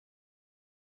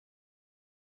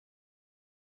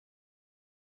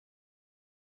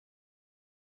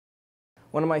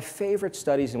One of my favorite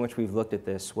studies in which we've looked at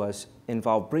this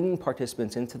involved bringing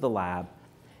participants into the lab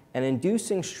and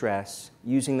inducing stress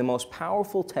using the most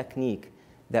powerful technique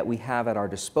that we have at our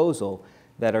disposal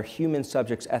that our Human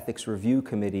Subjects Ethics Review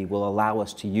Committee will allow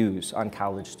us to use on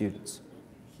college students.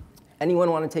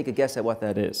 Anyone want to take a guess at what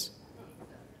that is?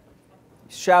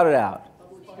 Shout it out.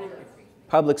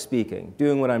 Public speaking,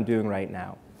 doing what I'm doing right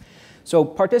now. So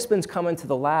participants come into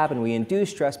the lab and we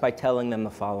induce stress by telling them the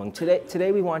following.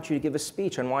 Today we want you to give a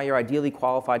speech on why you're ideally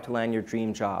qualified to land your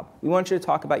dream job. We want you to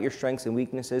talk about your strengths and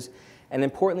weaknesses and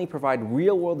importantly provide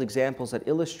real-world examples that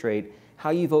illustrate how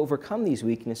you've overcome these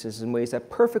weaknesses in ways that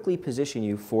perfectly position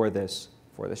you for this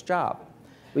job.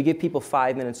 We give people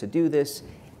 5 minutes to do this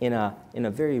in a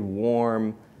very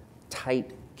warm,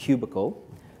 tight cubicle.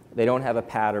 They don't have a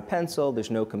pad or pencil,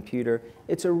 there's no computer.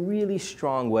 It's a really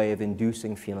strong way of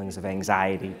inducing feelings of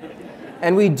anxiety.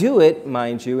 And we do it,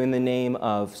 mind you, in the name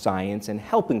of science and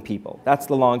helping people. That's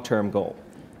the long-term goal.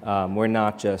 We're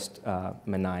not just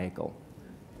maniacal.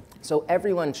 So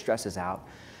everyone stresses out.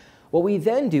 What we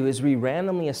then do is we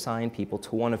randomly assign people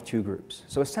to one of two groups.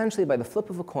 So essentially, by the flip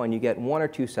of a coin, you get one or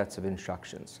two sets of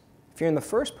instructions. If you're in the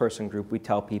first-person group, we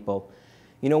tell people,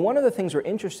 you know, one of the things we're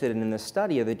interested in this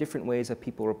study are the different ways that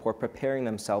people report preparing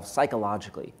themselves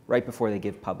psychologically right before they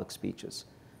give public speeches.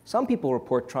 Some people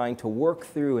report trying to work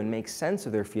through and make sense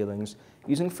of their feelings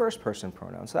using first-person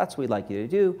pronouns. So that's what we'd like you to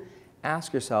do.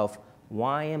 Ask yourself,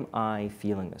 why am I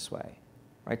feeling this way?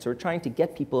 Right? So we're trying to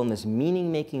get people in this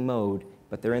meaning-making mode,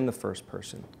 but they're in the first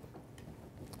person.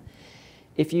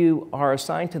 If you are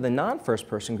assigned to the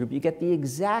non-first-person group, you get the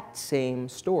exact same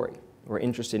story. We're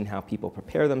interested in how people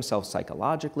prepare themselves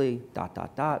psychologically, ...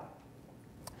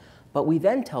 But we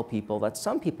then tell people that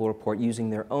some people report using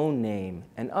their own name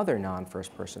and other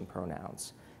non-first-person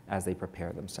pronouns as they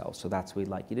prepare themselves. So that's what we'd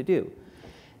like you to do.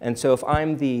 And so if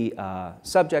I'm the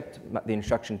subject, the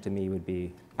instruction to me would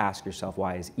be, ask yourself,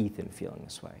 why is Ethan feeling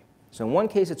this way? So in one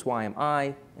case, it's why am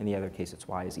I? In the other case, it's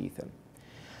why is Ethan?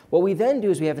 What we then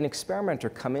do is we have an experimenter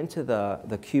come into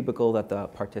the cubicle that the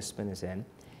participant is in,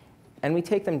 and we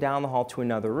take them down the hall to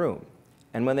another room.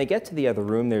 And when they get to the other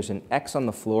room, there's an X on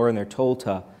the floor, and they're told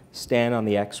to stand on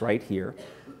the X right here.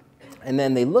 And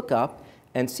then they look up,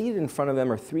 and seated in front of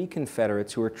them are 3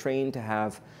 Confederates who are trained to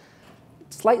have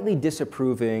slightly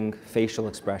disapproving facial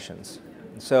expressions.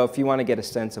 So if you want to get a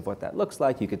sense of what that looks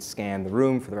like, you could scan the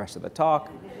room for the rest of the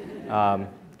talk.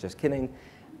 Just kidding.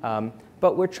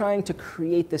 But we're trying to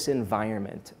create this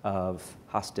environment of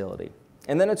hostility.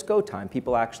 And then it's go time.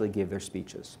 People actually give their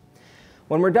speeches.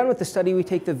 When we're done with the study, we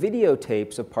take the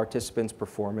videotapes of participants'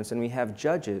 performance, and we have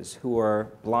judges who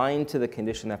are blind to the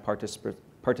condition that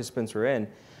participants are in.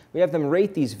 We have them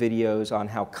rate these videos on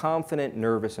how confident,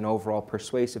 nervous, and overall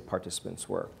persuasive participants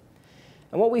were.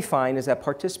 And what we find is that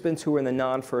participants who are in the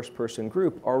non-first-person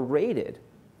group are rated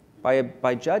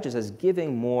by judges as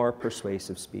giving more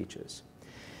persuasive speeches.